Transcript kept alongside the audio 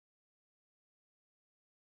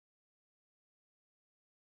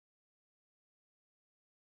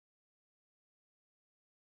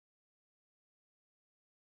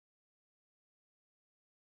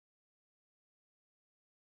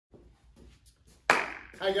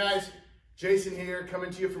Hi guys, Jason here,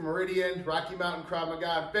 coming to you from Meridian, Rocky Mountain Krav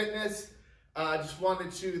Maga Fitness. Just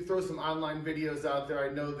wanted to throw some online videos out there.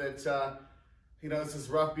 I know that, this is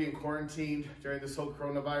rough being quarantined during this whole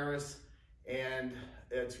coronavirus, and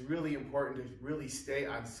it's really important to really stay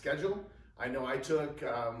on schedule. I know I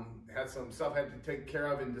had some stuff I had to take care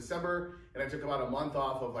of in December, and I took about a month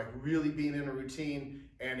off of really being in a routine,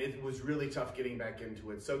 and it was really tough getting back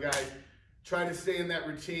into it. So guys, try to stay in that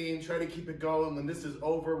routine, try to keep it going. When this is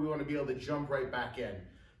over, we want to be able to jump right back in.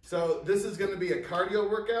 So this is going to be a cardio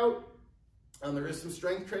workout. There is some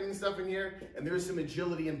strength training stuff in here, and there is some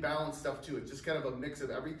agility and balance stuff too. It's just kind of a mix of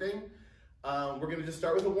everything. We're going to just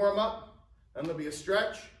start with a warm-up, then there'll be a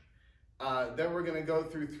stretch. Then we're going to go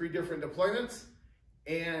through 3 different deployments.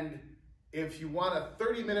 And if you want a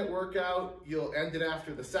 30-minute workout, you'll end it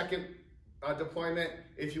after the second deployment.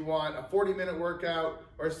 If you want a 40-minute workout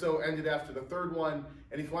or so, end it after the 3rd one.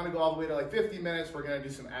 And if you want to go all the way to 50 minutes, we're going to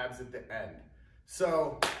do some abs at the end.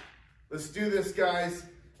 So let's do this, guys.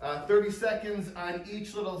 30 seconds on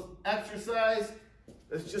each little exercise.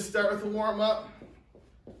 Let's just start with a warm-up.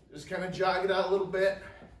 Just kind of jog it out a little bit.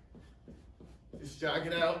 Just jog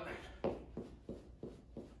it out.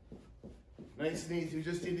 Nice and easy. We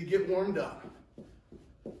just need to get warmed up.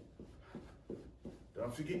 Don't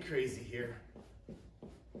have to get crazy here.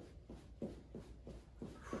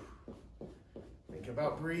 Think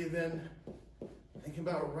about breathing. Think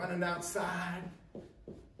about running outside.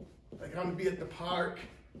 Like I'm gonna be at the park.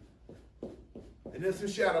 And then some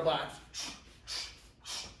shadow box.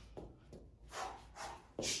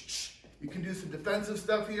 You can do some defensive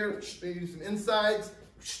stuff here. Maybe do some insides.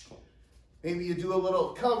 Maybe you do a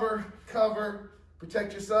little cover,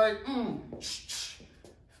 protect your side.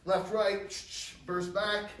 Left, right, burst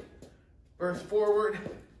back, burst forward.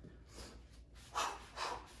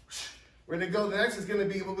 We're gonna go, the next is gonna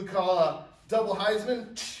be what we call a double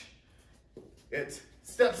Heisman. It's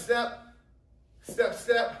step, step, step,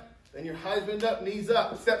 step, then you're Heismaned up, knees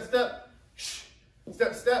up, step, step,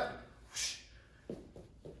 step, step.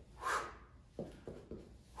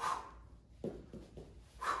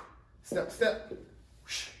 Step, step.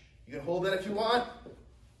 You can hold that if you want.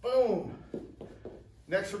 Boom.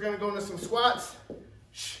 Next, we're going to go into some squats.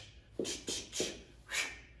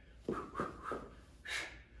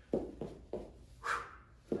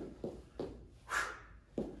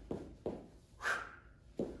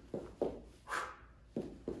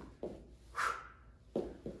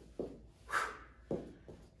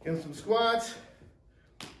 Get some squats.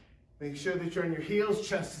 Make sure that you're on your heels,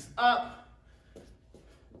 chest is up.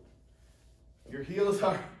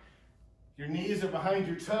 Your knees are behind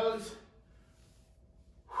your toes.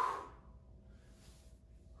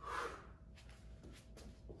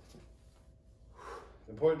 It's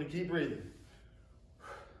important to keep breathing.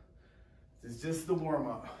 This is just the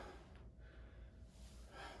warm-up.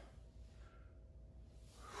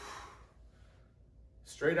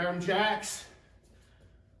 Straight arm jacks.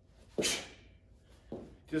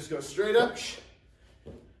 Just go straight up. If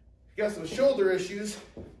you got some shoulder issues,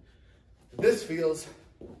 this feels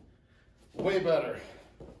way better.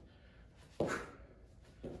 Like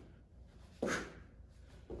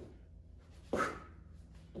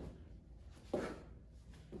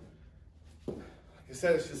I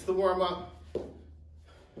said, it's just the warm-up. You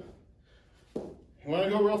want to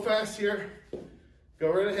go real fast here?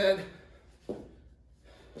 Go right ahead.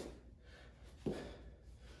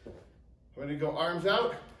 We're going to go arms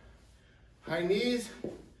out, high knees.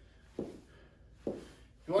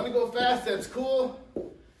 If you want to go fast, that's cool.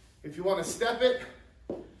 If you want to step it,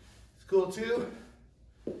 it's cool too.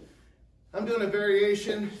 I'm doing a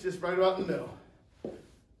variation just right about in the middle.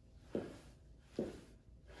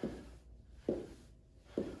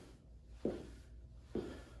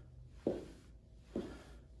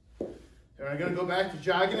 And I'm going to go back to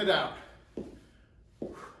jogging it out.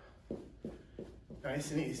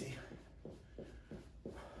 Nice and easy.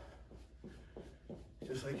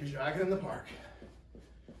 Just like you're jogging in the park.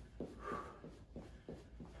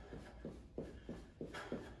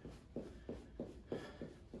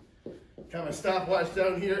 Got my stopwatch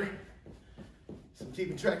down here, so I'm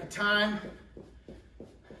keeping track of time.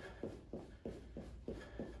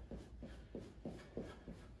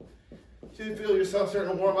 So you feel yourself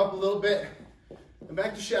starting to warm up a little bit. And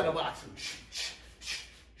back to shadow boxing.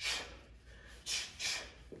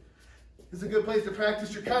 This is a good place to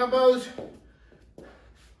practice your combos.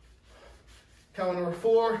 Count number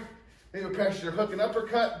 4. Maybe practice your hook and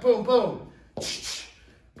uppercut. Boom, boom.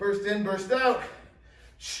 Burst in, burst out.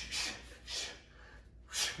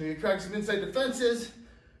 Maybe practice some inside defenses.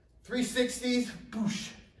 360s.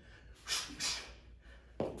 Boosh.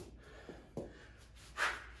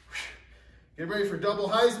 Get ready for double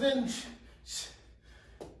Heisman.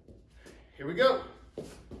 Here we go.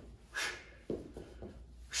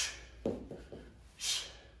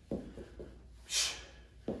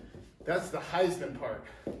 That's the Heisman part.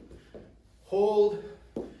 Hold.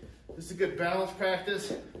 This is a good balance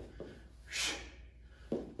practice.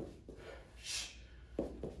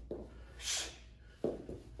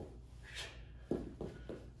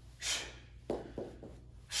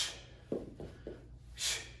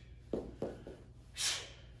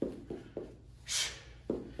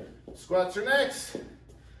 Squats are next.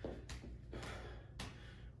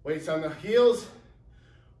 Weights on the heels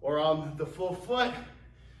or on the full foot.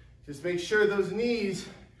 Just make sure those knees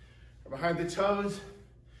are behind the toes,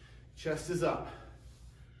 chest is up.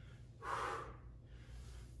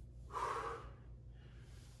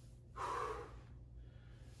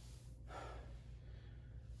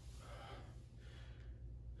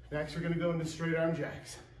 Next, we're going to go into straight arm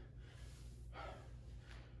jacks.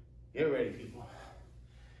 Get ready, people.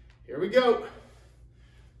 Here we go.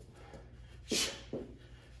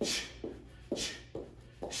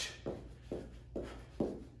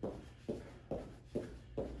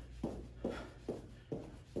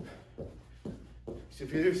 So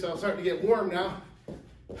if you're starting to get warm now.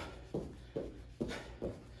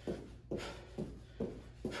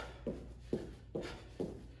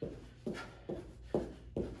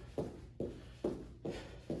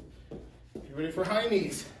 Get ready for high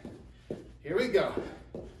knees. Here we go.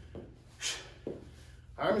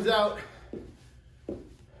 Arms out.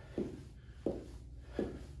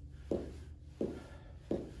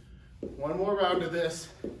 One more round of this.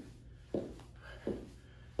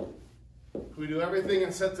 We do everything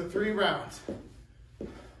in sets of 3 rounds.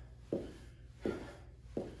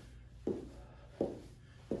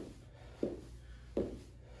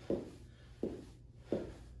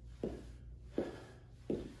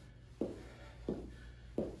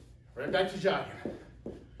 Right back to jogging.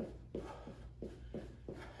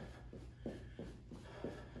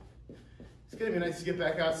 It's gonna be nice to get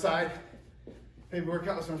back outside, maybe work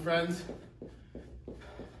out with some friends.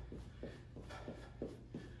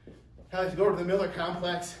 I like to go to the Miller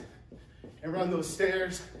complex and run those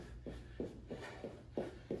stairs.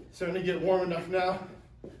 Starting to get warm enough now.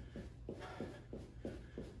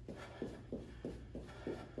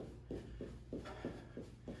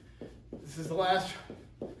 This is the last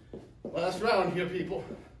round here, people.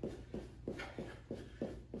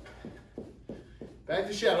 Back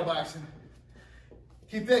to shadow boxing.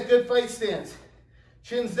 Keep that good fight stance.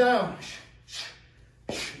 Chins down.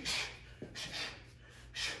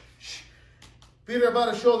 Feet are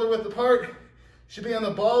about a shoulder width apart. Should be on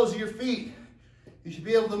the balls of your feet. You should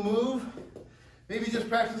be able to move. Maybe just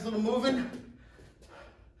practice a little moving.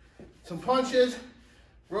 Some punches.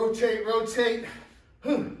 Rotate, rotate.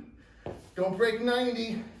 Don't break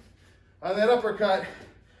 90 on that uppercut.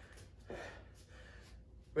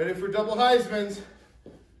 Ready for double Heismans.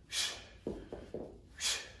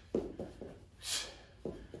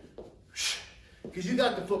 Because you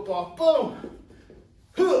got the football. Boom.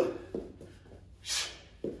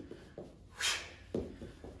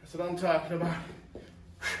 That's what I'm talking about.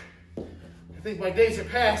 I think my days are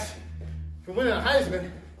past for winning a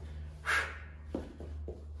Heisman.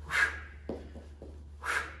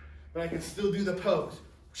 But I can still do the pose.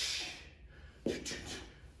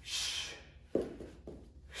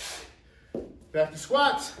 Back to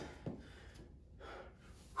squats.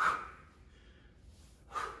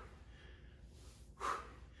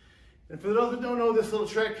 And for those that don't know this little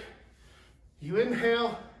trick, you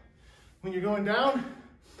inhale when you're going down,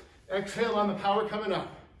 exhale on the power coming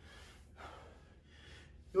up.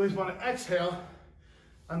 You always want to exhale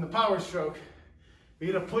on the power stroke. Be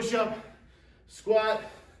it a push-up, squat,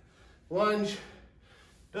 lunge,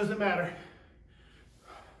 doesn't matter.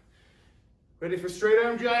 Ready for straight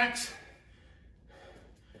arm jacks?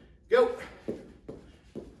 Go.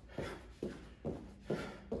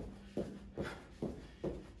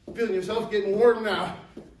 Feeling yourself getting warm now.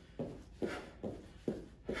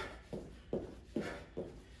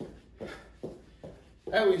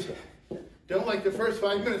 I always don't like the first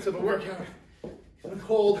 5 minutes of a workout. Feeling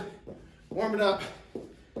cold, warm it up.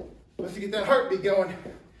 Once you get that heartbeat going,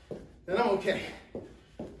 then I'm okay.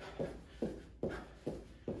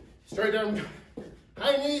 Straight arm,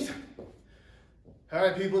 high knees. All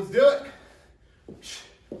right, people, let's do it.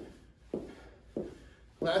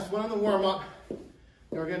 Last one on the warm up.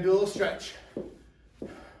 Then we're gonna do a little stretch.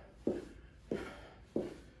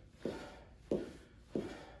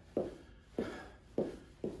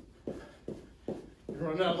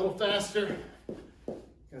 Run out a little faster.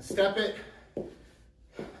 Gonna step it.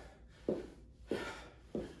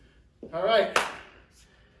 All right,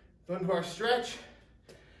 go into our stretch.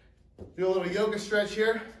 Do a little yoga stretch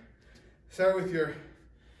here. Start with your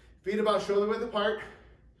feet about shoulder width apart.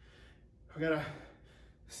 We're gonna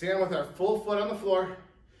stand with our full foot on the floor.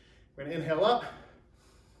 We're gonna inhale up,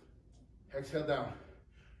 exhale down.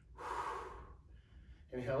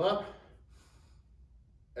 Inhale up,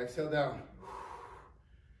 exhale down.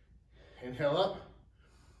 Inhale up,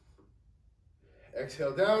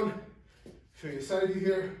 exhale down. Show you a side view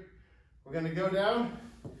here. We're gonna go down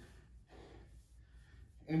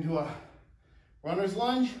into a runner's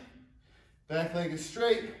lunge. Back leg is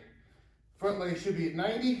straight. Front leg should be at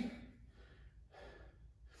 90. And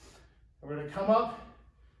we're gonna come up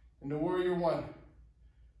into warrior one.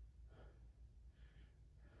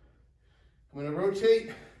 I'm gonna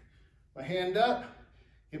rotate my hand up,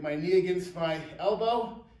 get my knee against my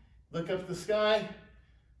elbow, look up at the sky,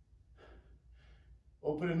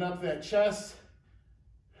 opening up that chest.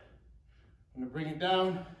 I'm gonna bring it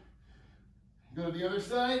down, go to the other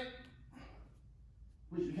side,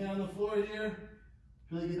 put your hand on the floor here,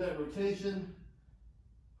 really get that rotation,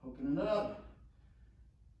 open it up,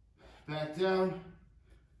 back down,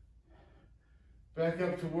 back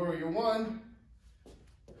up to warrior one,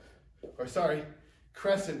 or sorry,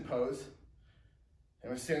 crescent pose.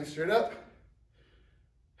 And we stand straight up,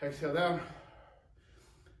 exhale down,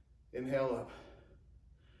 inhale up,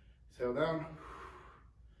 exhale down,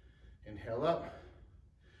 inhale up.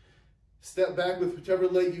 Step back with whichever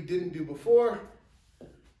leg you didn't do before.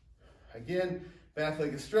 Again, back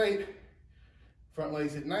leg is straight, front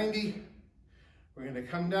leg's at 90. We're gonna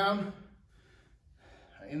come down,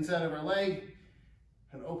 inside of our leg,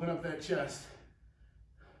 and open up that chest.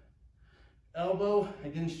 Elbow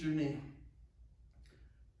against your knee.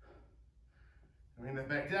 Bring that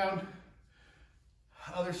back down.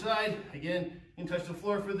 Other side, again, you can touch the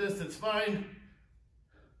floor for this, that's fine.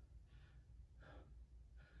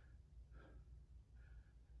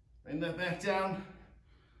 Bring that back down.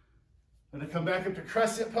 I'm gonna come back up to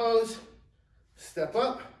crescent pose. Step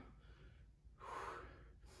up.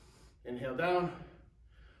 Inhale down.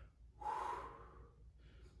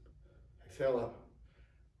 Exhale up.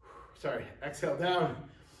 Sorry, exhale down.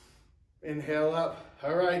 Inhale up.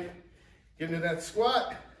 All right, get into that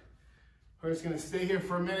squat. We're just gonna stay here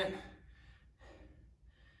for a minute.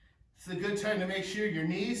 It's a good time to make sure your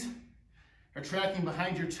knees are tracking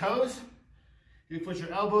behind your toes. You put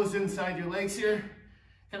your elbows inside your legs here,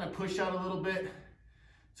 kind of push out a little bit.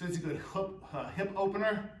 So it's a good hip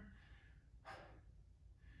opener.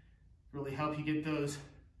 Really help you get those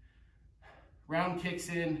round kicks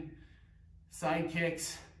in, side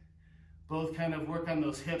kicks. Both kind of work on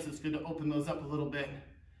those hips. It's good to open those up a little bit.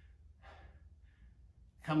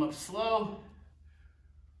 Come up slow.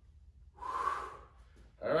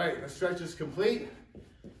 All right, the stretch is complete.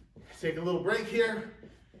 Take a little break here.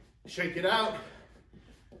 Shake it out.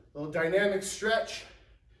 A little dynamic stretch.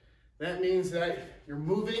 That means that you're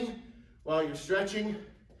moving while you're stretching.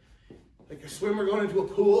 Like a swimmer going into a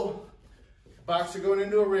pool, a boxer going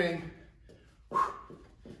into a ring.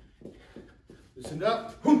 Loosen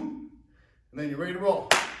up. And then you're ready to roll.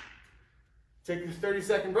 Take your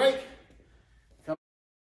 30-second break.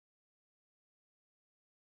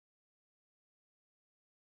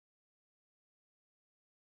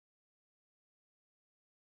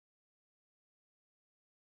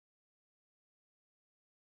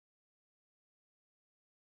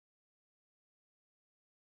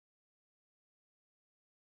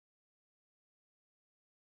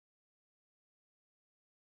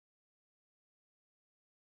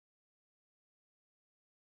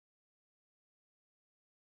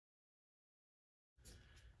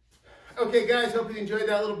 Okay guys, hope you enjoyed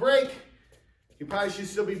that little break. You probably should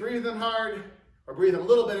still be breathing hard, or breathing a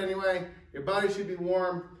little bit anyway. Your body should be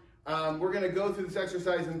warm. We're gonna go through this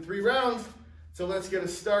exercise in 3 rounds, so let's get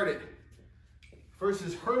us started. First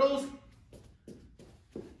is hurdles.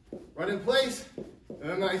 Run in place, and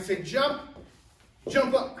then I say jump,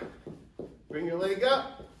 jump up. Bring your leg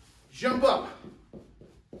up, jump up.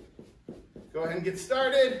 Go ahead and get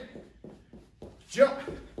started. Jump.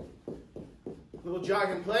 Little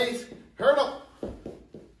jog in place. Hurdle.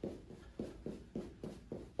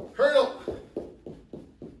 Hurdle.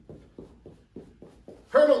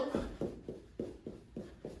 Hurdle.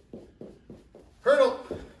 Hurdle.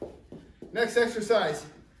 Next exercise.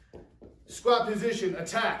 Squat position,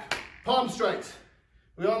 attack, palm strikes.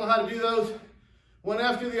 We all know how to do those, one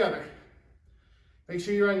after the other. Make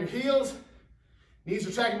sure you're on your heels. Knees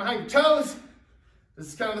are tracking behind your toes. This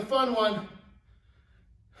is kind of the fun one.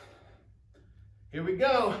 Here we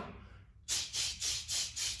go.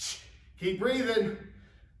 Keep breathing.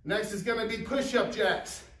 Next is gonna be push-up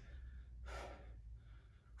jacks.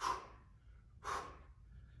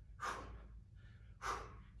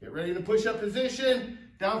 Get ready to push-up position.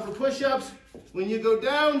 Down for push-ups. When you go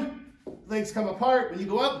down, legs come apart. When you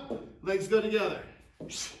go up, legs go together.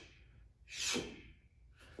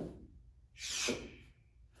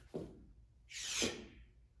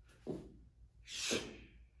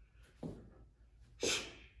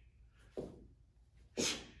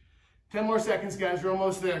 10 more seconds, guys. We're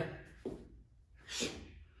almost there.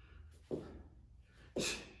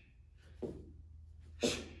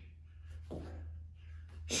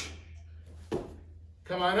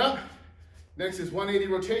 Come on up. Next is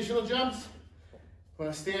 180 rotational jumps. You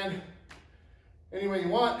want to stand any way you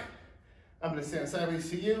want. I'm going to stand sideways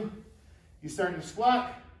to you. You start to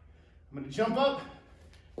squat. I'm going to jump up.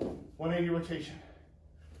 180 rotation.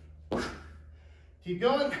 Keep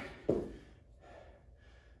going.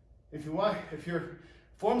 If you want, if your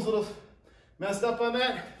form's a little messed up on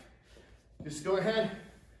that, just go ahead,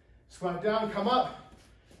 squat down, come up,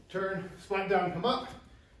 turn, squat down, come up.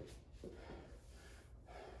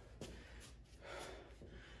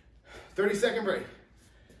 30-second break.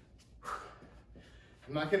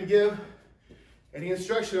 I'm not going to give any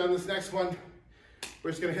instruction on this next one.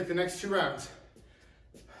 We're just going to hit the next 2 rounds.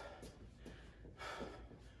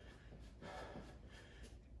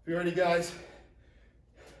 You ready, guys?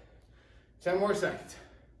 10 more seconds.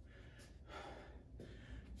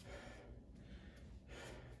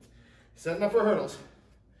 Setting up for hurdles.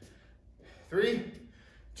 3,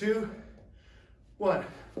 2, 1.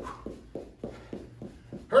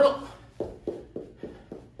 Hurdle.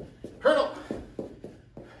 Hurdle.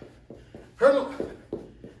 Hurdle.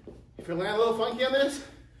 If you're landing a little funky on this,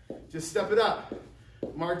 just step it up.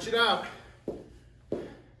 March it out.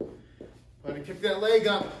 Want to kick that leg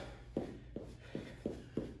up.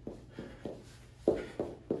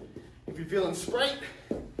 If you're feeling Sprite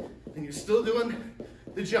and you're still doing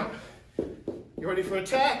the jump. You ready for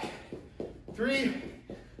attack? 3,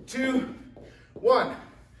 2, 1.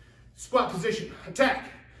 Squat position, attack.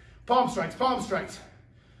 Palm strikes, palm strikes.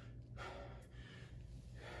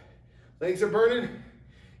 Legs are burning.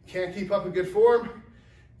 Can't keep up a good form.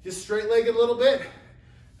 Just straight leg it a little bit.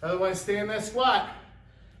 Otherwise, stay in that squat.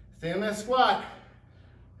 Stay in that squat.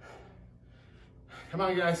 Come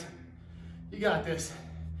on, guys. You got this.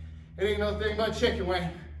 It ain't no thing but chicken wing.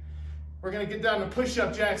 We're gonna get down to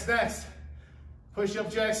push-up jacks next.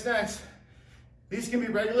 Push-up jacks next. These can be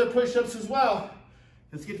regular push-ups as well.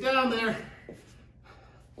 Let's get down there.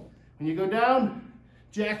 When you go down,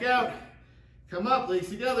 jack out. Come up, legs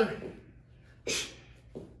together.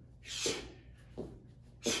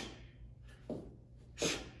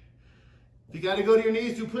 If you gotta go to your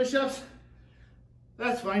knees, do push-ups,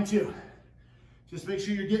 that's fine too. Just make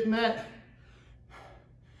sure you're getting that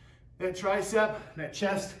tricep, that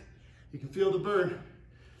chest. You can feel the burn.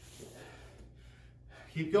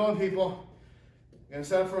 Keep going, people. We're gonna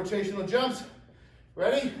set up for rotational jumps.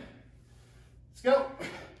 Ready? Let's go.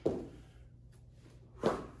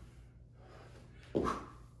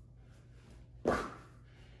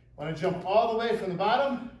 Want to jump all the way from the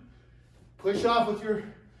bottom. Push off with your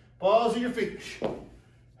balls of your feet.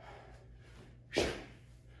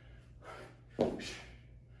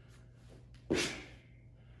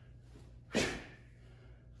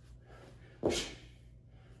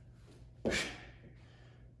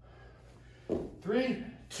 3,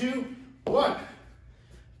 2, 1.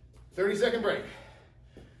 30-second break.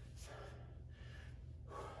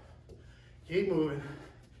 Keep moving.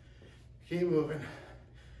 Keep moving.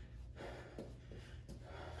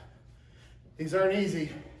 These aren't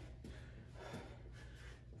easy,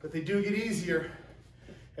 but they do get easier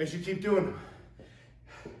as you keep doing them.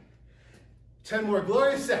 10 more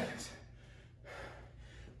glorious seconds.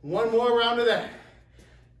 One more round of that.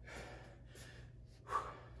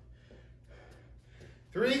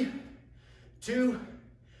 3, 2,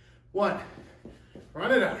 1.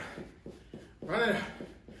 Run it out. Run it out.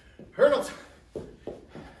 Hurdles.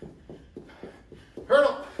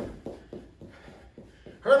 Hurdle.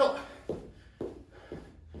 Hurdle.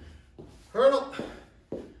 Hurdle.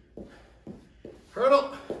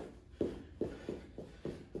 Hurdle.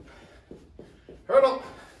 Hurdle.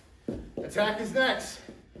 Attack is next.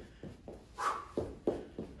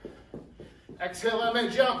 Exhale on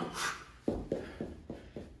that jump.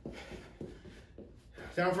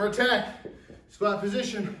 Down for attack. Squat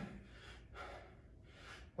position.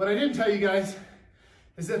 What I didn't tell you guys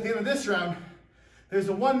is at the end of this round, there's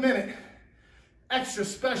a 1 minute extra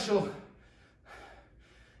special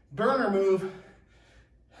burner move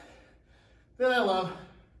that I love.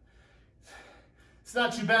 It's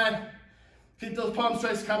not too bad. Keep those palm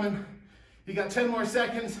strikes coming. You got 10 more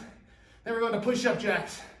seconds. Then we're going to push-up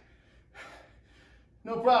jacks.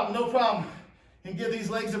 No problem, no problem. and give these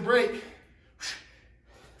legs a break.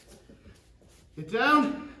 Get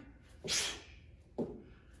down.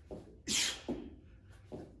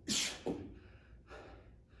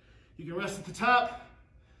 You can rest at the top.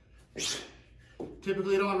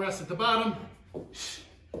 Typically, you don't want to rest at the bottom.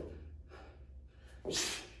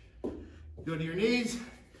 Go to your knees.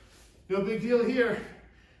 No big deal here.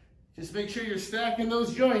 Just make sure you're stacking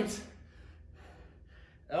those joints.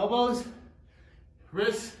 Elbows,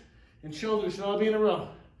 wrists, and shoulders should all be in a row.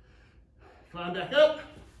 Come on back up.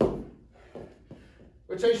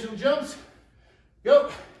 Rotational jumps. Go.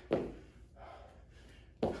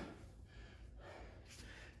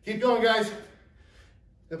 Keep going, guys.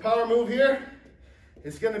 The power move here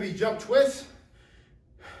is going to be jump twists.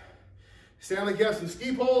 Stand like you have some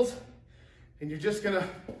ski poles, and you're just going to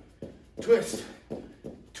twist,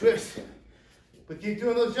 twist. But keep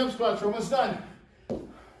doing those jump squats. We're almost done.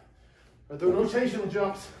 Or the rotational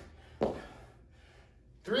jumps.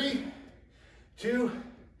 3, 2,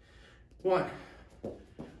 1.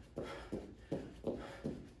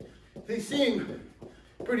 They seem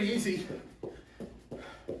pretty easy,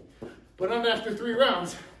 but not after 3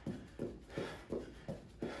 rounds.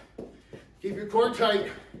 Keep your core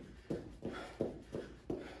tight.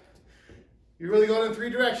 You're really going in 3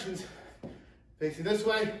 directions. Facing this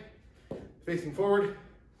way, facing forward,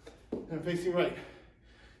 and facing right.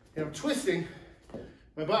 And I'm twisting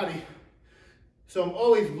my body, so I'm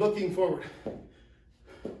always looking forward.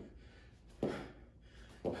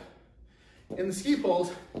 And the ski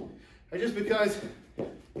poles are just because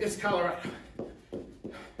it's Colorado.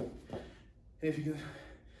 And if you can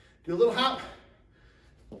do a little hop,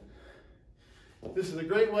 this is a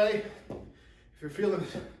great way, if you're feeling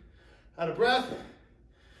out of breath, a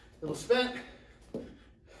little spent.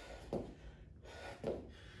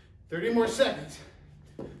 30 more seconds.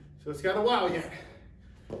 So it's got a while yet.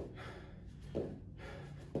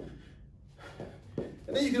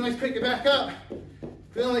 And then you can always pick it back up.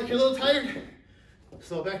 Feeling like you're a little tired,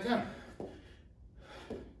 slow it back down.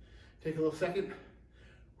 Take a little second.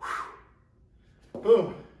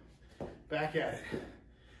 Boom. Back at it.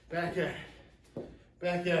 Back at it.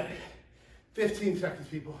 Back at it. 15 seconds,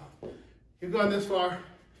 people. You've gone this far.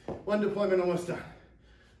 1 deployment almost done.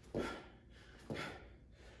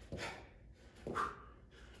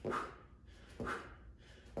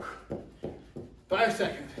 5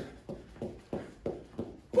 seconds.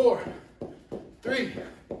 4, 3,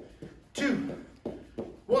 2,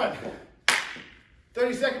 1.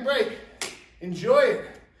 30-second break. Enjoy it.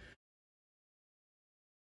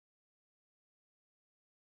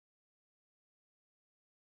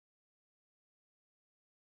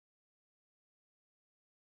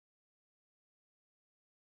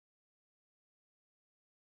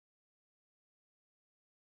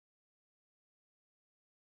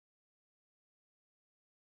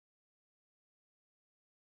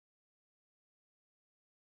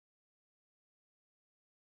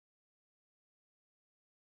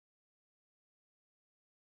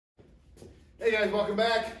 Hey guys, welcome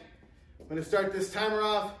back. I'm gonna start this timer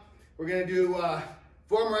off. We're gonna do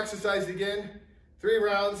 4 more exercises again, 3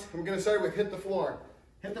 rounds. And we're gonna start with hit the floor.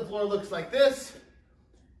 Hit the floor looks like this.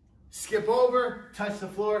 Skip over, touch the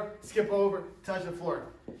floor, skip over, touch the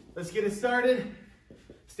floor. Let's get it started.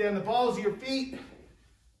 Stay on the balls of your feet.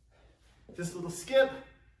 Just a little skip.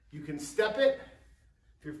 You can step it.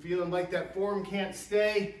 If you're feeling like that form can't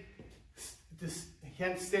stay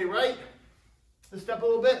right, just step a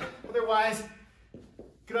little bit. Otherwise,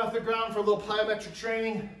 get off the ground for a little plyometric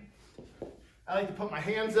training. I like to put my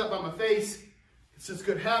hands up on my face. It's just a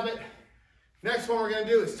good habit. Next one we're gonna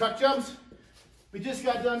do is tuck jumps. We just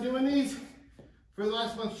got done doing these for the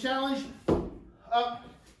last month's challenge. Up,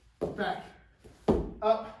 back,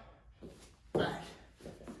 up, back.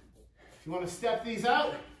 If you want to step these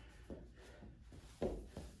out,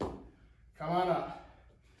 come on up.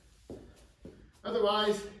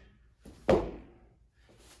 Otherwise,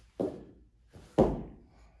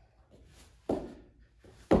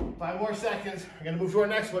 5 more seconds. We're gonna move to our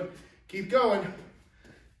next one. Keep going.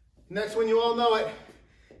 Next one, you all know it.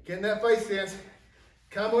 Get in that fight stance.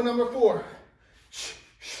 Combo number 4.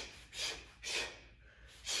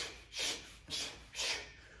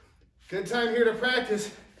 Good time here to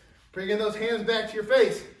practice. Bringing those hands back to your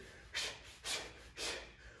face.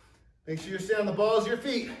 Make sure you stay on the balls of your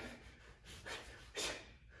feet.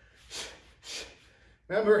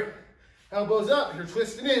 Remember, elbows up, you're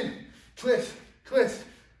twisting in. Twist, twist.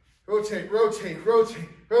 Rotate, rotate, rotate,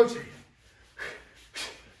 rotate.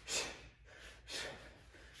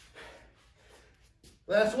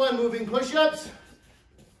 Last one, moving push-ups.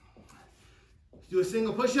 Do a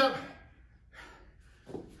single push-up.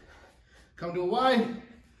 Come to a wide,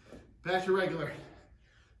 back to regular.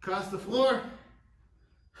 Across the floor.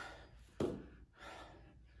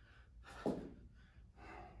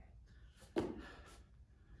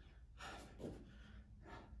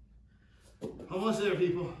 Almost there,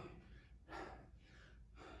 people.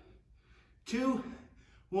 2,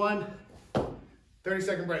 1,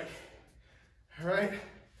 30-second break. All right,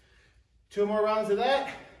 2 more rounds of that.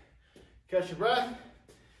 Catch your breath.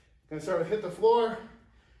 Gonna start with hit the floor.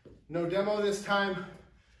 No demo this time.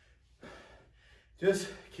 Just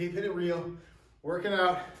keeping it real, working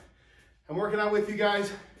out. I'm working out with you guys.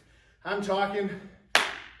 I'm talking.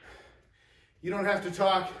 You don't have to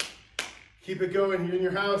talk. Keep it going. You're in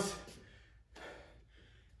your house.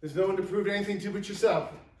 There's no one to prove anything to but yourself.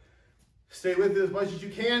 Stay with it as much as you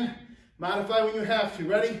can. Modify when you have to.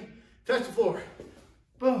 Ready? Touch the floor.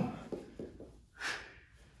 Boom.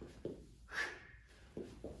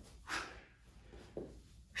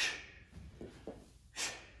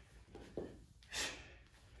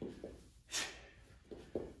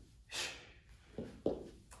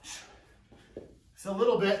 It's a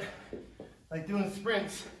little bit like doing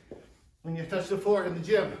sprints when you touch the floor in the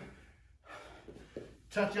gym.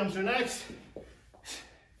 Tuck jumps are next.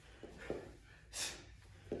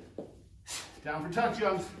 Down for tuck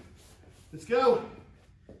jumps. Let's go.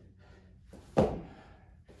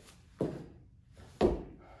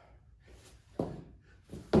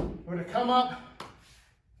 We're gonna come up.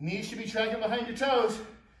 Knees should be tracking behind your toes.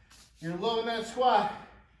 You're low in that squat.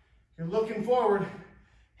 You're looking forward.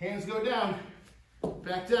 Hands go down.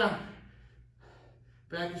 Back down.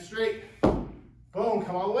 Back is straight. Boom,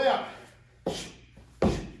 come all the way up.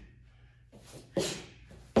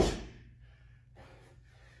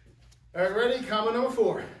 All right, ready? Combo number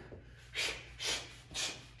 4.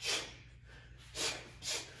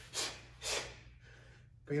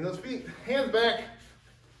 Bring those feet, hands back.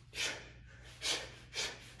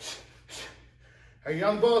 Are you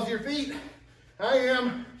on the balls of your feet? I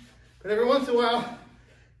am. But every once in a while,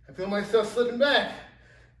 I feel myself slipping back.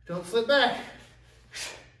 Don't slip back.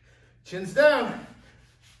 Chin's down.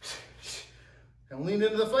 And lean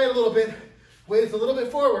into the fight a little bit. Weight a little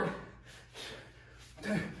bit forward.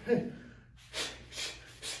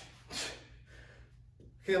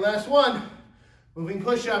 Okay, last one. Moving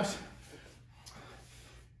push-ups.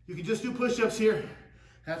 You can just do push-ups here.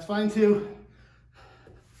 That's fine too.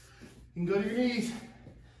 You can go to your knees.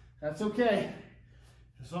 That's okay.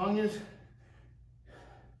 As long as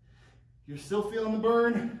you're still feeling the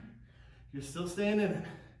burn, you're still staying in it.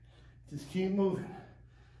 Just keep moving.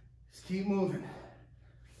 Just keep moving.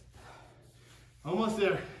 Almost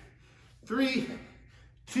there. 3,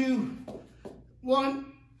 2, 1.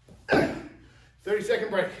 30-second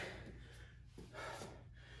break.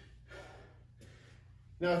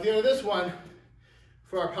 Now at the end of this one,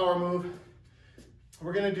 for our power move,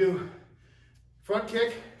 we're gonna do front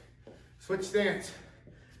kick, switch stance.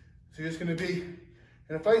 So you're just gonna be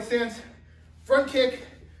in a fight stance, front kick,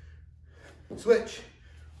 switch,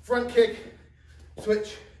 front kick,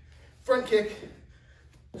 switch, front kick,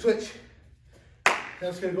 switch.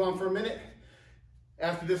 That's gonna go on for a minute.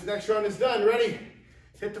 After this next round is done, ready?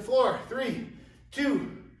 Hit the floor. 3,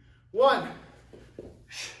 2, 1.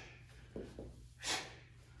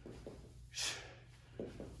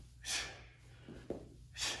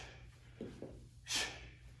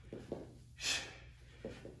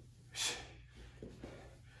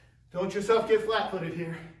 Don't yourself get flat-footed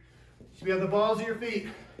here. You should be on the balls of your feet.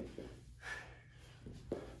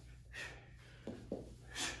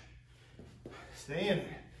 Stay in it.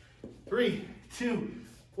 3, 2,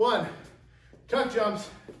 1. Tuck jumps.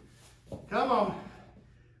 Come on.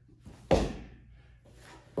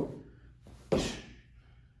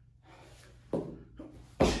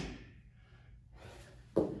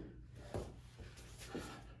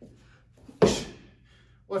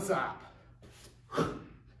 What's up?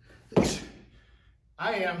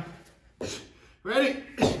 I am. Ready?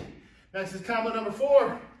 Next is combo number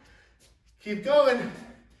 4. Keep going.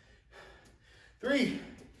 3,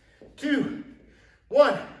 2,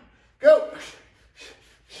 1. Go.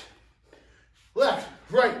 Left,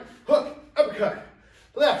 right, hook, uppercut.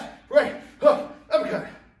 Left, right, hook, uppercut.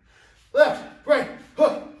 Left, right,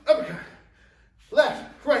 hook, uppercut.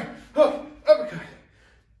 Left, right, hook, uppercut.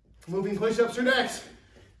 Moving push-ups are next.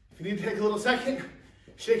 If you need to take a little second,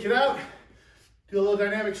 shake it out. Do a little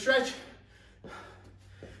dynamic stretch.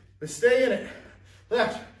 But stay in it.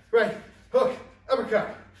 Left, right, hook,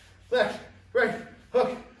 uppercut. Left, right,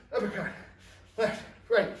 hook, uppercut. Left,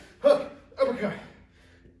 right, hook, uppercut.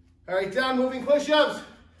 All right, down, moving push-ups.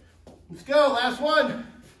 Let's go, last one.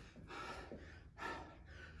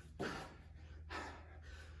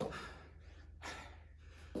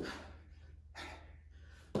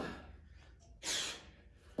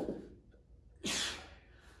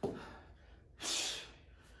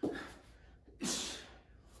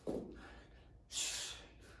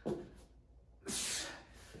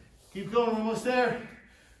 Keep going, we're almost there.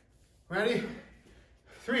 Ready?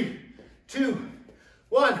 3, 2,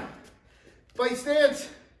 1. Fight stance.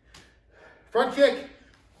 Front kick.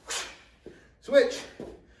 Switch.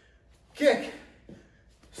 Kick.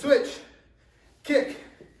 Switch. Kick.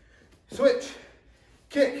 Switch.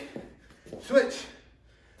 Kick. Switch.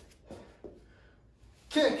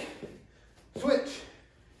 Kick. Switch.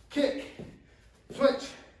 Kick. Switch.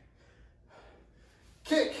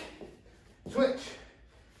 Kick. Switch.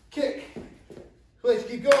 Kick. Switch.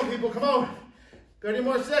 Keep going, people. Come on. 30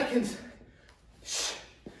 more seconds.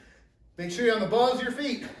 Make sure you're on the balls of your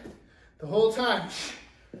feet the whole time.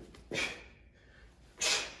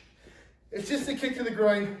 It's just a kick to the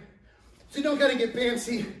groin, so you don't got to get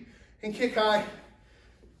fancy and kick high.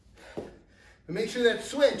 But make sure that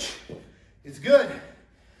switch is good.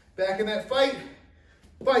 Back in that fight,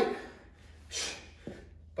 fight.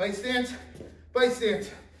 Fight stance, fight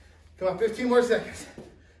stance. Come on, 15 more seconds.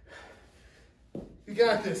 You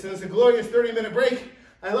got this. It was a glorious 30-minute break.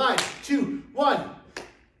 I lied. 2, 1.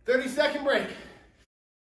 30-second break.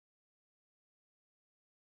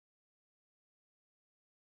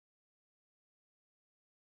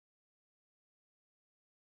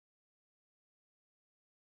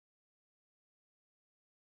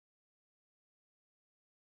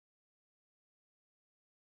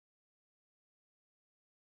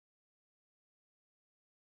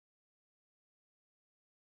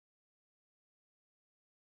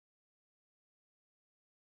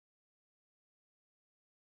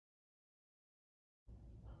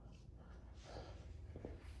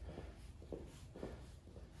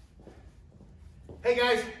 Hey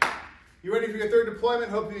guys, you ready for your third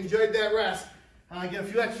deployment? Hope you enjoyed that rest. Get a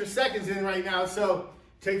few extra seconds in right now, so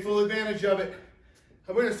take full advantage of it.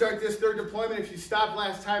 I'm going to start this third deployment. If you stopped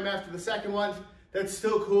last time after the second one, that's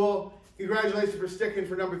still cool. Congratulations for sticking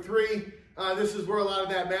for number 3. This is where a lot of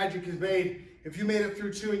that magic is made. If you made it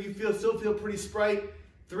through 2 and you still feel pretty sprite,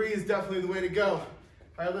 3 is definitely the way to go.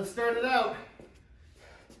 All right, let's start it out.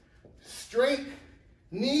 Straight,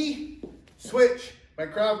 knee, switch. My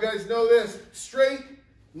Krav guys know this. Straight,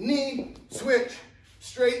 knee, switch.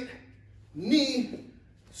 Straight, knee,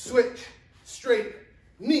 switch. Straight,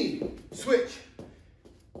 knee, switch.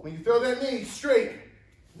 When you throw that knee straight,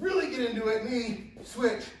 really get into it. Knee,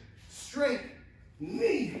 switch. Straight,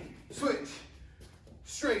 knee, switch.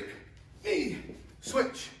 Straight, knee,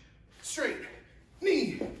 switch. Straight,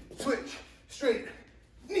 knee, switch. Straight,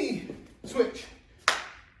 knee, switch.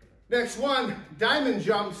 Next one, diamond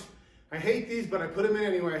jumps. I hate these, but I put them in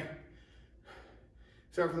anyway.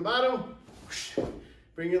 Start from the bottom.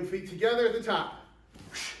 Bring your feet together at the top.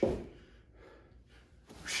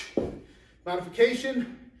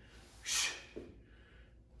 Modification.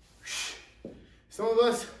 Some of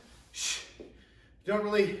us don't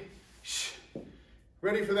really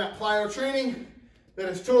ready for that plyo training. That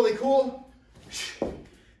is totally cool. Then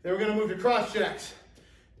we're going to move to cross jacks.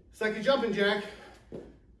 It's like a jumping jack.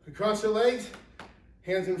 We cross your legs.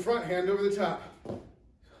 Hands in front, hand over the top.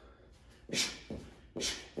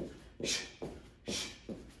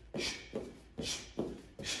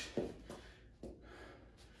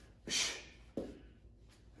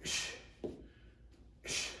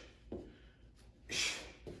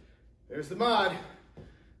 There's the mod.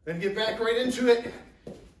 Then get back right into it.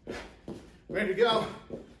 Ready to go.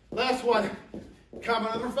 Last one. Combo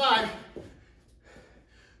number 5.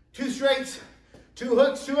 2 straights, 2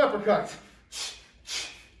 hooks, 2 uppercuts.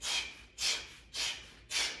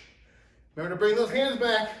 Remember to bring those hands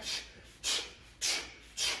back.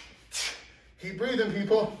 Keep breathing,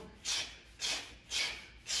 people.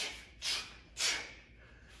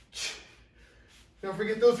 Don't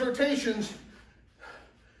forget those rotations.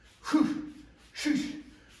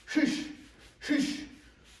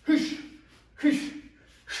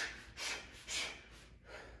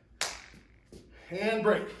 And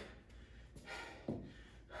break.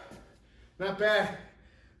 Not bad.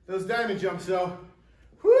 Those diamond jumps, though.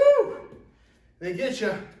 Woo! They get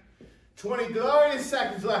you. 20 glorious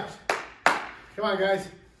seconds left. Come on, guys.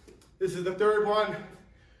 This is the third one.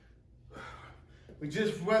 We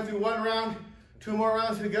just went through 1 round. 2 more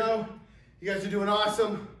rounds to go. You guys are doing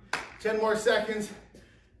awesome. 10 more seconds.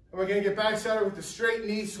 And we're going to get back started with the straight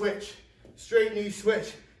knee switch. Straight knee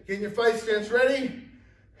switch. Getting your fight stance ready.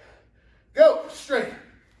 Go. Straight.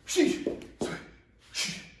 Sheesh.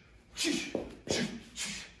 Sheesh. Sheesh.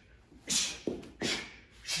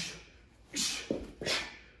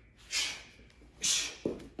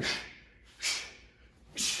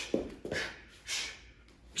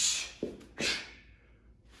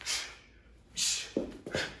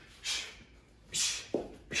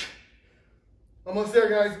 Almost there,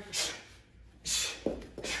 guys.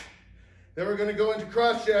 Then we're gonna go into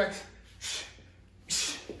cross jacks.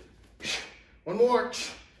 One more,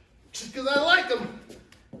 just because I like them.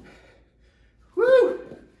 Woo!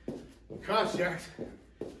 Cross jacks.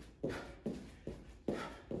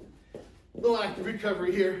 Little active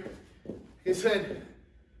recovery here. Like I said,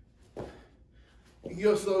 you can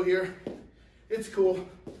go slow here. It's cool.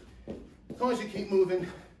 As long as you keep moving.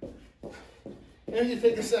 And you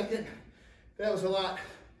take a second. That was a lot.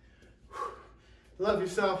 Love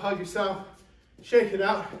yourself, hug yourself, shake it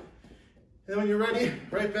out. And then when you're ready,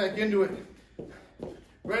 right back into it.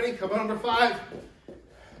 Ready, come on, number 5.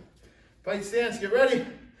 Fight stance, get ready.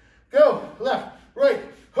 Go, left, right,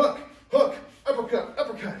 hook, hook, uppercut,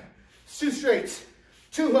 uppercut. 2 straights,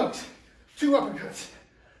 2 hooks, 2 uppercuts.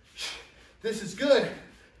 This is good.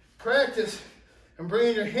 Practice and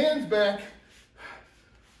bringing your hands back.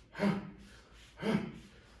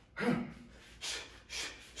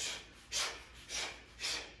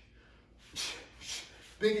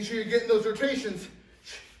 Making sure you're getting those rotations.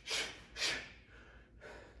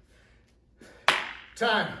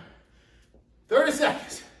 Time. 30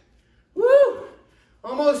 seconds. Woo!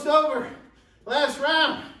 Almost over. Last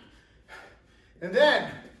round. And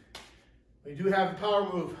then, we do have a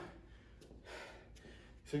power move.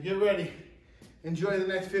 So get ready. Enjoy the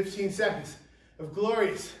next 15 seconds of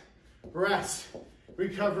glorious rest,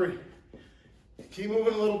 recovery. Keep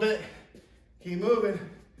moving a little bit. Keep moving.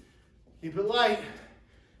 Keep it light.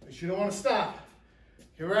 But you don't want to stop.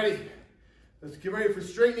 Get ready. Let's get ready for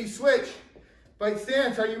straight knee switch. Fight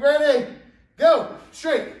stance. Are you ready? Go.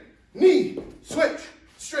 Straight. Knee. Switch.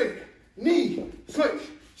 Straight. Knee. Switch.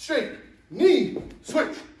 Straight. Knee.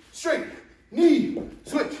 Switch. Straight. Knee.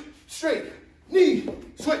 Switch. Straight. Knee.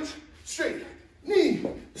 Switch. Straight. Knee.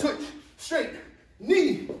 Switch. Straight.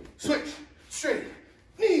 Knee. Switch. Straight.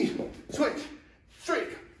 Knee. Switch. Straight.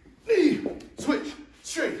 Knee. Switch.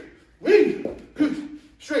 Straight. Knee.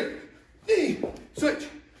 Straight. Knee. Switch.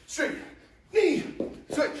 Straight. Knee.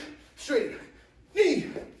 Switch. Straight.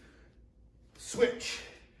 Knee. Switch.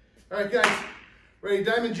 All right, guys. Ready?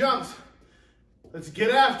 Diamond jumps. Let's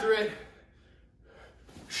get after it.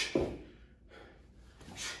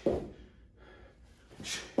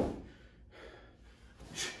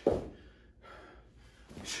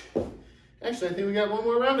 Actually, I think we got one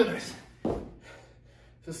more round of this.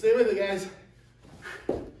 So stay with it, guys.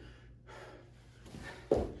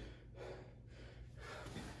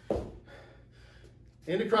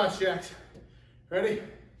 Into cross jacks. Ready?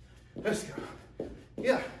 Let's go.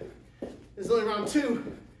 Yeah. This is only round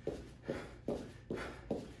 2.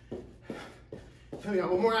 So we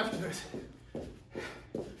got one more after this.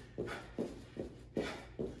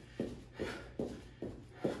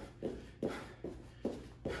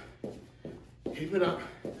 Keep it up.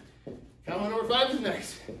 Count number 5 is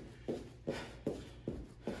next.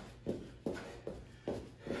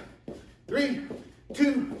 3,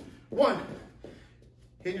 2, 1.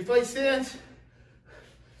 Get your fight stance.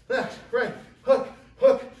 Left, right, hook,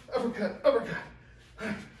 hook, uppercut, uppercut.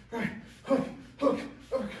 Left, right, hook, hook,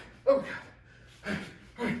 uppercut, uppercut. Left,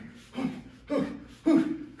 right, hook, hook, hook,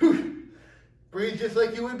 hook. Breathe just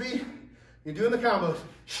like you would be. You're doing the combos.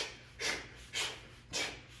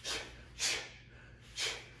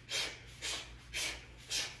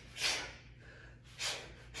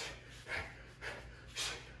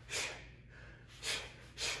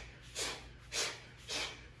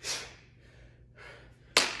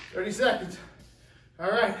 30 seconds.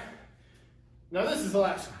 All right. Now this is the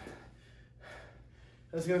last one.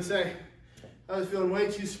 I was gonna say, I was feeling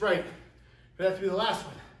way too sprite for that to be the last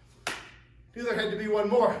one. Knew there had to be one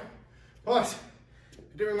more. Plus,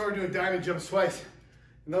 I do remember doing diamond jumps twice,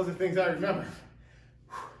 and those are things I remember.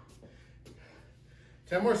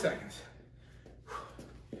 10 more seconds.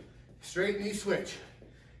 Straight knee switch.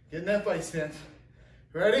 Getting that fight stance.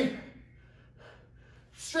 Ready?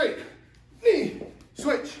 Straight knee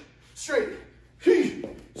switch. Straight knee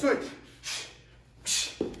switch.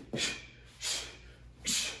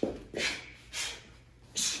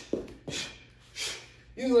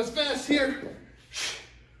 You can go as fast here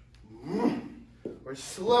or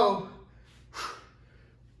slow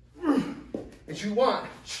as you want.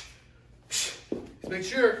 Just make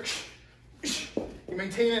sure you're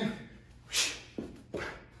maintaining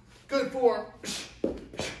good form.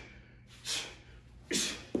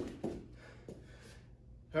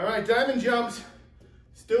 All right, diamond jumps.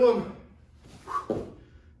 Let's do them.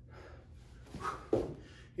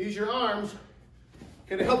 Use your arms.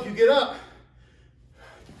 Gonna help you get up.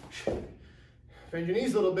 Bend your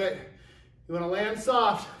knees a little bit. You want to land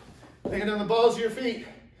soft. Land on the balls of your feet.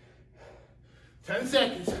 10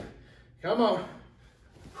 seconds. Come on.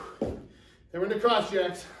 Then we're into cross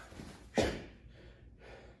jacks.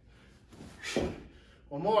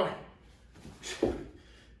 One more.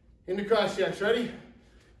 Into cross jacks, ready?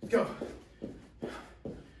 Let's go.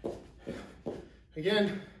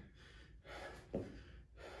 Again.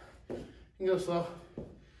 And go slow.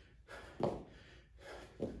 You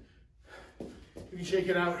can shake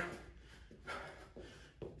it out.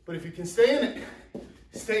 But if you can stay in it,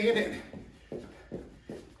 stay in it.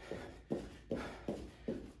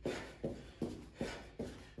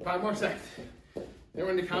 Five more seconds. Then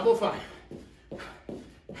we're into combo 5.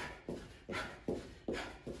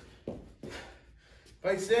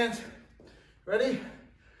 Fight stance. Ready?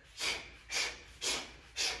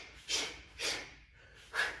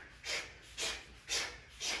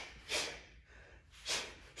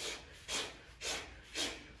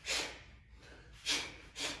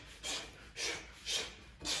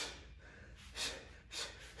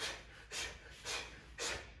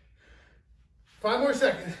 5 more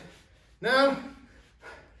seconds. Now,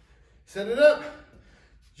 set it up.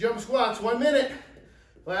 Jump squats, 1 minute.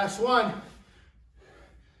 Last one.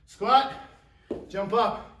 Squat, jump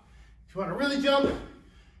up. If you want to really jump,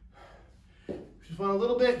 just want a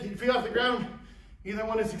little bit, keep your feet off the ground. Either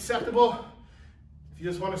one is acceptable. If you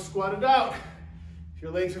just want to squat it out, if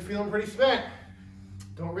your legs are feeling pretty spent,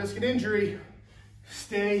 don't risk an injury.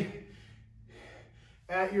 Stay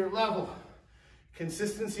at your level.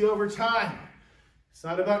 Consistency over time. It's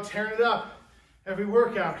not about tearing it up every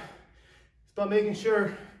workout. It's about making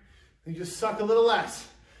sure you just suck a little less.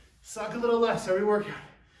 Suck a little less every workout.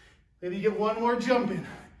 Maybe you get one more jump in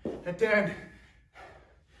at the end.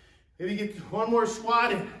 Maybe you get one more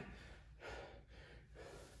squat in.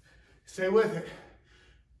 Stay with it.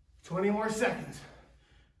 20 more seconds.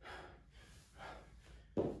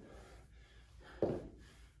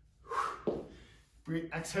 Breathe,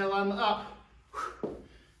 exhale on the up.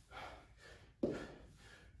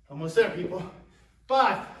 Almost there, people.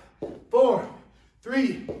 5, 4,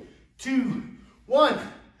 3, 2, 1.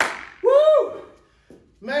 Woo!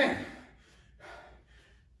 Man,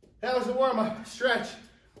 that was a warm-up stretch.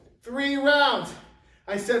 3 rounds.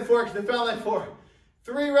 I said 4 because I felt like 4.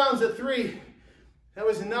 3 rounds at 3. That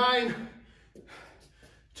was 9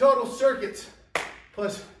 total circuits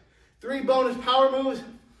plus 3 bonus power moves.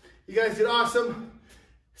 You guys did awesome.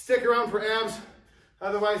 Stick around for abs.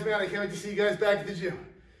 Otherwise, man, I can't wait to see you guys back at the gym.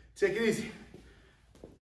 Take it easy.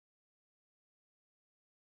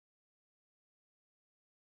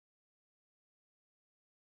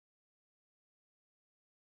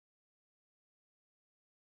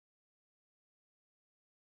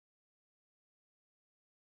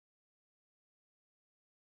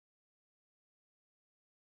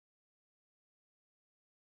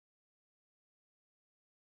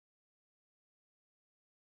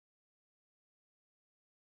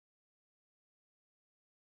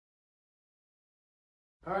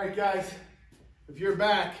 All right, guys, if you're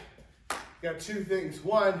back, got 2 things.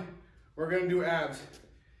 1, we're gonna do abs.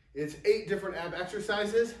 It's 8 different ab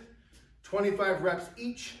exercises, 25 reps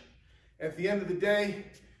each. At the end of the day,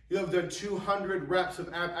 you'll have done 200 reps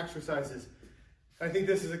of ab exercises. I think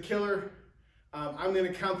this is a killer. I'm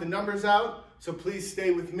gonna count the numbers out, so please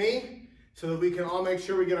stay with me so that we can all make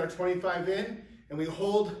sure we get our 25 in and we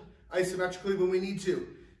hold isometrically when we need to.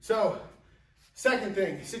 So, second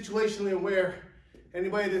thing, situationally aware.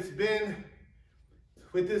 Anybody that's been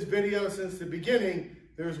with this video since the beginning,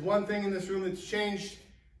 there's one thing in this room that's changed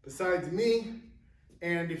besides me.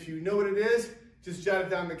 And if you know what it is, just jot it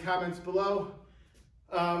down in the comments below.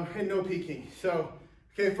 And no peeking. So,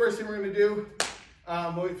 okay, first thing we're gonna do,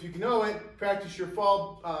 well, if you know it, practice your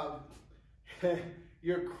fall,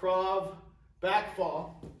 your Krav back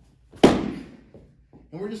fall. And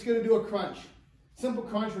we're just gonna do a crunch. Simple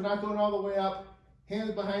crunch, we're not going all the way up.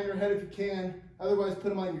 Hands behind your head if you can. Otherwise, put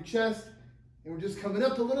them on your chest. And we're just coming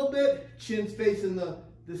up a little bit. Chin's facing the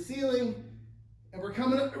ceiling. And we're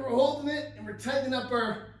coming up and we're holding it. And we're tightening up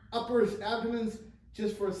our uppers, abdomens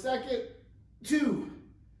just for a second. 2,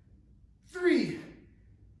 3,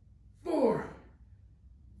 4,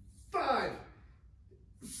 5,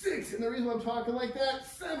 6. And the reason I'm talking like that,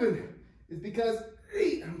 7, is because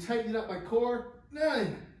 8, I'm tightening up my core.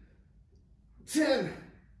 9, 10.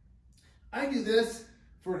 I do this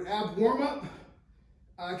for an ab warm-up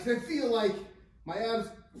because I feel like my abs,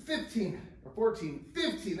 15 or 14,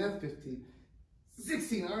 15, that's 15,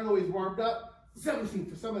 16 aren't always warmed up, 17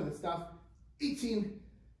 for some of the stuff, 18,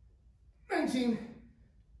 19,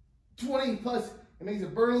 20 plus, it makes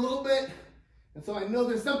it burn a little bit. And so I know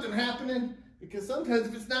there's something happening because sometimes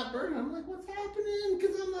if it's not burning, I'm like, what's happening?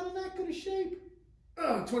 Because I'm not in that good of shape.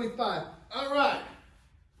 25, all right.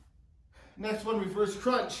 Next one, reverse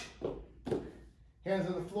crunch. Hands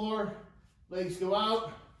on the floor, legs go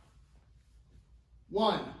out.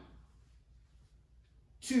 1,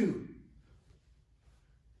 2,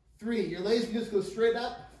 3. Your legs can just go straight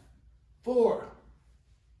up. 4,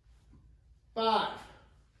 5,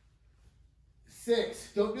 6.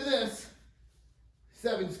 Don't do this.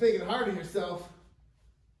 7. Just make it hard on yourself.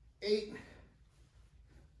 8,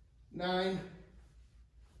 9,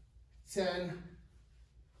 10,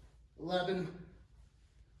 11,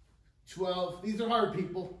 12. These are hard,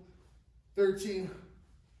 people. 13,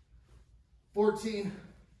 14,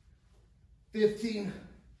 15,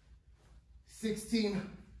 16,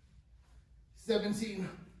 17,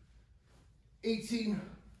 18,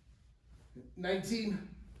 19,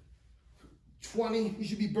 20. You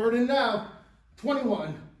should be burning now.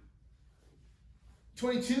 21,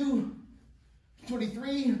 22,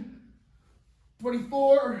 23,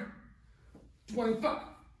 24, 25.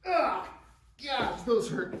 Ah, gosh, those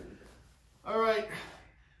hurt. All right,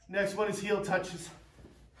 next one is heel touches.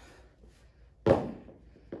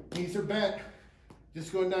 Knees are bent.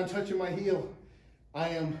 Just going down, touching my heel. I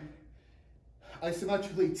am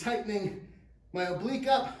isometrically tightening my oblique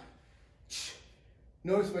up.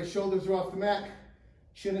 Notice my shoulders are off the mat.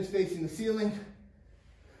 Chin is facing the ceiling.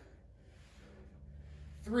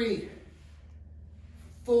 3,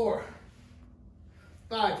 4,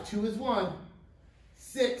 5, 2 is 1,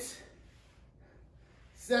 6,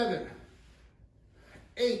 7,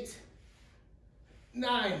 8,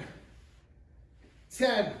 9,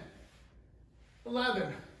 10,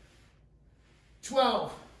 11,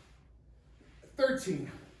 12,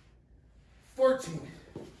 13, 14,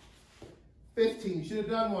 15, you should have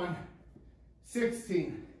done one,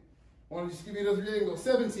 16, I want to just give you another angle,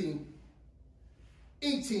 17,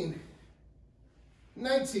 18,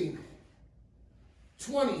 19,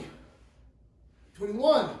 20,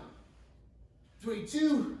 21,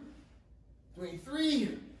 22,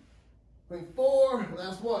 23, 24,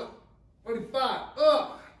 last one, 25.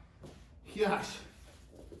 Oh, gosh.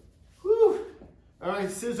 Whew. All right,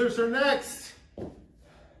 scissors are next.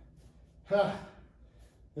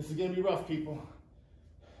 This is gonna be rough, people.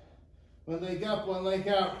 One leg up, one leg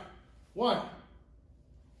out. 1,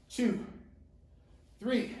 2,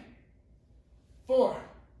 3, 4,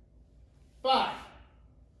 5,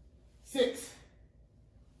 6,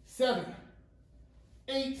 7,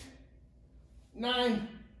 8, 9,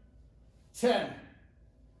 10,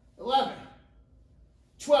 11,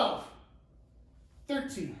 12,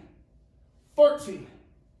 13, 14,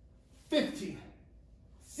 15,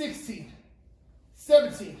 16,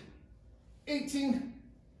 17, 18,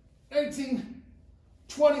 19,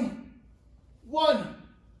 20, 1,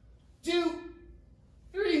 2,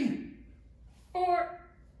 3, 4,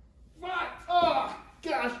 5. Oh,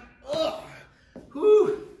 gosh. Oh.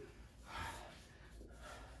 Whew.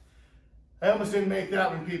 I almost didn't make that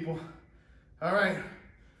one, people. All right.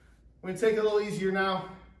 We're going to take it a little easier now.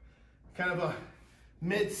 Kind of a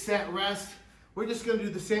mid-set rest. We're just going to do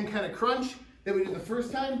the same kind of crunch that we did the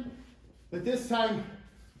first time. But this time,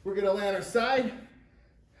 we're going to lay on our side.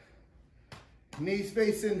 Knees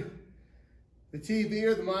facing the TV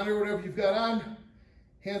or the monitor, whatever you've got on.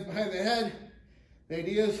 Hands behind the head. The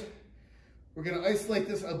idea is we're going to isolate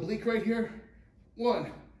this oblique right here.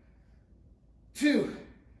 1, 2,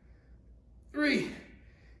 3.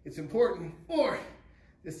 It's important. 4.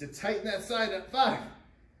 Just to tighten that side up. 5,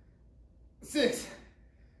 6,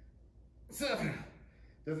 7.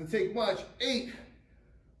 Doesn't take much. 8,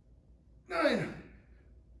 9,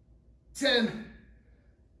 10,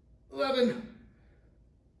 11,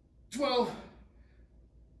 12,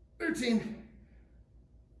 13,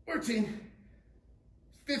 14,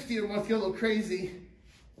 15, or must get a little crazy.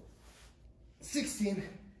 16,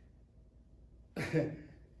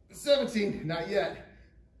 17, not yet.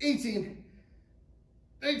 18,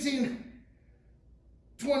 19,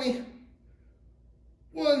 20,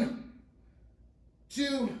 1,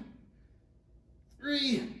 2,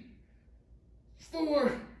 3,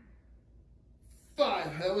 4,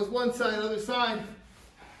 5. That was one side, other side.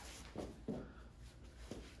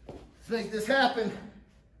 Let's make this happen.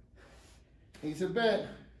 Knees are bent.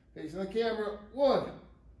 Facing the camera. 1,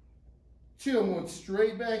 2. I'm going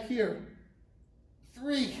straight back here.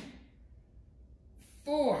 3,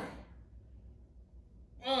 4,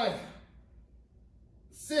 5,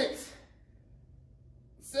 6,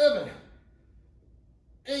 7,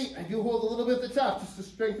 8. I do hold a little bit at the top just to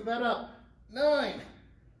strengthen that up. 9,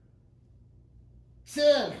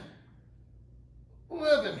 10,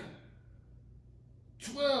 11,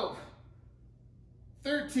 12,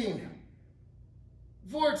 13,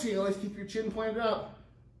 14. Always keep your chin pointed up.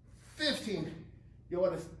 15. You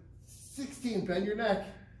want to 16. Bend your neck.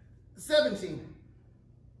 17,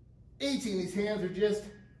 18. These hands are just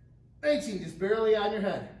 19, just barely on your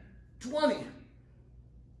head. 20,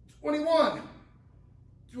 21,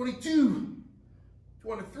 22,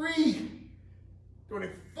 23,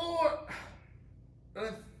 24,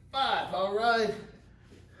 25. All right.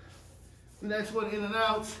 Next one, in and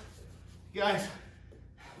out. Guys,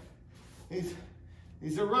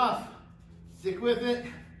 these are rough. Stick with it.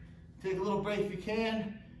 Take a little break if you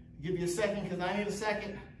can. Give you a second because I need a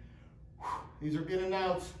second. These are in and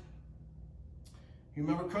outs. You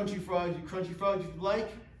remember crunchy frogs? You crunchy frogs if you like.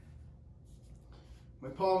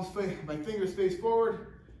 My fingers face forward.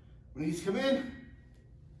 When these come in,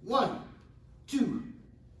 1, 2,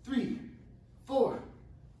 3, 4,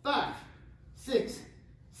 5, 6,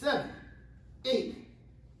 7, 8,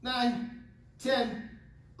 9, 10,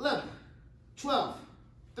 11, 12,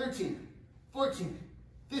 13, 14,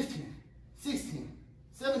 15, 16,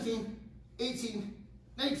 17, 18,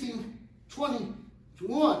 19, 20,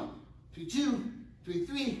 21, 22,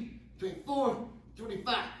 23, 24,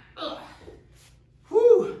 25. Ugh.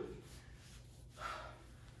 Whew.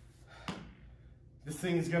 This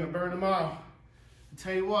thing is gonna burn tomorrow. I'll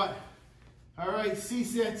tell you what. All right,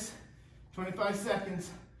 C-sits, 25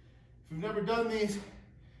 seconds. If you've never done these,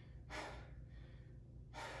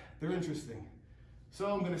 they're interesting. So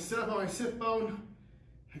I'm gonna sit up on my sit bone.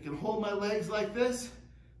 I can hold my legs like this.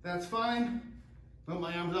 That's fine. Put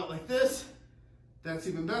my arms out like this. That's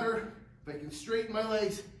even better. If I can straighten my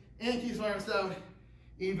legs and keep my arms out,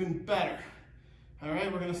 even better. All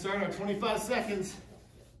right, we're gonna start our 25 seconds.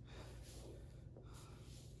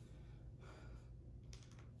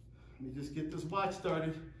 Let me just get this watch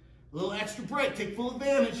started. A little extra break, take full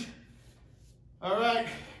advantage. All right,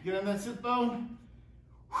 get on that sit bone.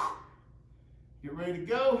 Get ready to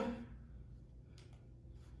go.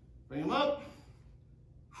 Bring them up.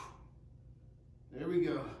 There we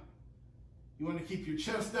go. You want to keep your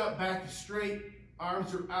chest up, back straight,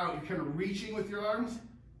 arms are out. You're kind of reaching with your arms.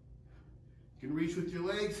 You can reach with your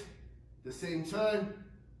legs at the same time.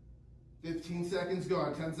 15 seconds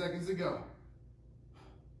gone, 10 seconds to go.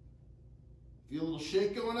 Feel a little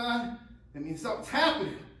shake going on? That means something's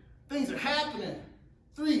happening. Things are happening.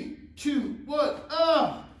 3, 2, 1,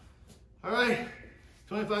 oh! All right,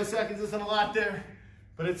 25 seconds isn't a lot there,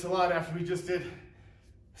 but it's a lot after we just did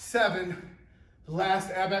 7. The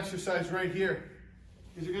last ab exercise right here.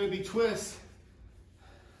 These are gonna be twists.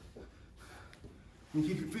 You can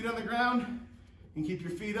keep your feet on the ground, you can keep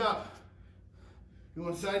your feet up. You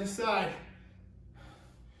want side to side.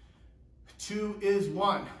 2 is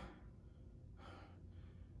 1.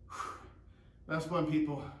 Last one,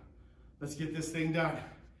 people. Let's get this thing done.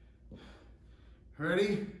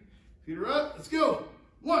 Ready? Feet are up, let's go.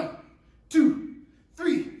 1, 2,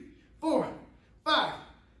 3, 4, 5,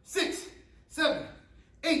 6, 7,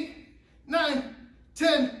 8, 9,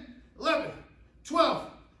 10, 11,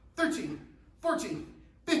 12, 13, 14,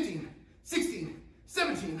 15, 16,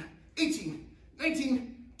 17, 18,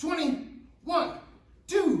 19, 20, 1,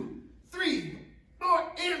 2, 3,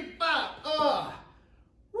 4, and 5.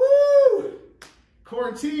 Woo!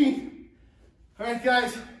 Quarantine. All right,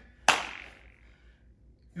 guys.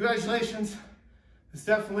 Congratulations. It's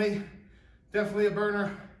definitely a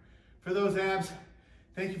burner for those abs.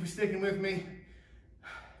 Thank you for sticking with me.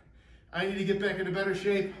 I need to get back into better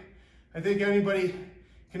shape. I think anybody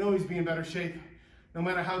can always be in better shape, no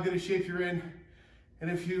matter how good a shape you're in. And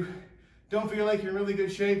if you don't feel like you're in really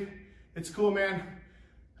good shape, it's cool, man.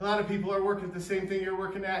 A lot of people are working at the same thing you're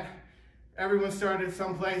working at. Everyone started at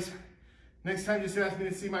some place. Next time, just ask me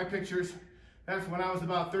to see my pictures. That's when I was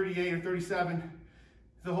about 38 or 37.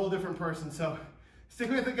 It's a whole different person. So stick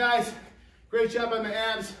with it, guys. Great job on the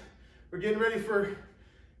abs. We're getting ready for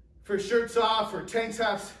shirts off or tank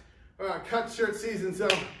tops or cut shirt season. So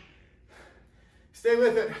stay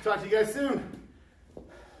with it. Talk to you guys soon.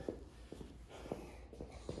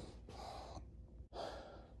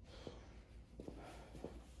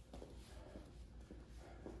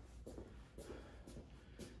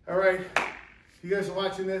 All right, you guys are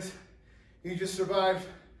watching this. You just survived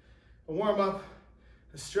a warm-up,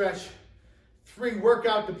 a stretch, 3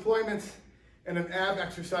 workout deployments, and an ab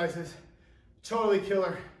exercises. Totally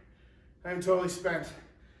killer. I'm totally spent.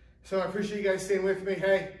 So I appreciate you guys staying with me.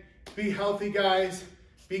 Hey, be healthy, guys.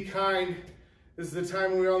 Be kind. This is the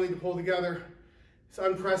time when we all need to pull together. It's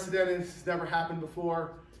unprecedented. It's never happened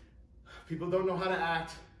before. People don't know how to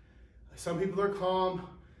act. Some people are calm.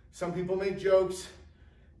 Some people make jokes.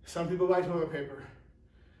 Some people buy toilet paper.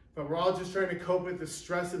 But we're all just trying to cope with the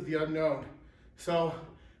stress of the unknown. So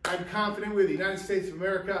I'm confident with the United States of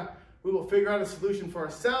America, we will figure out a solution for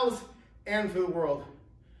ourselves and for the world.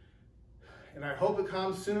 And I hope it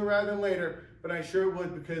comes sooner rather than later, but I'm sure it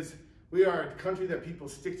would, because We are a country that people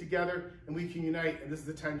stick together and we can unite, and this is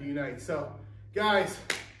the time to unite. So, guys,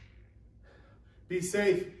 be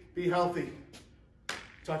safe, be healthy.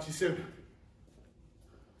 Talk to you soon.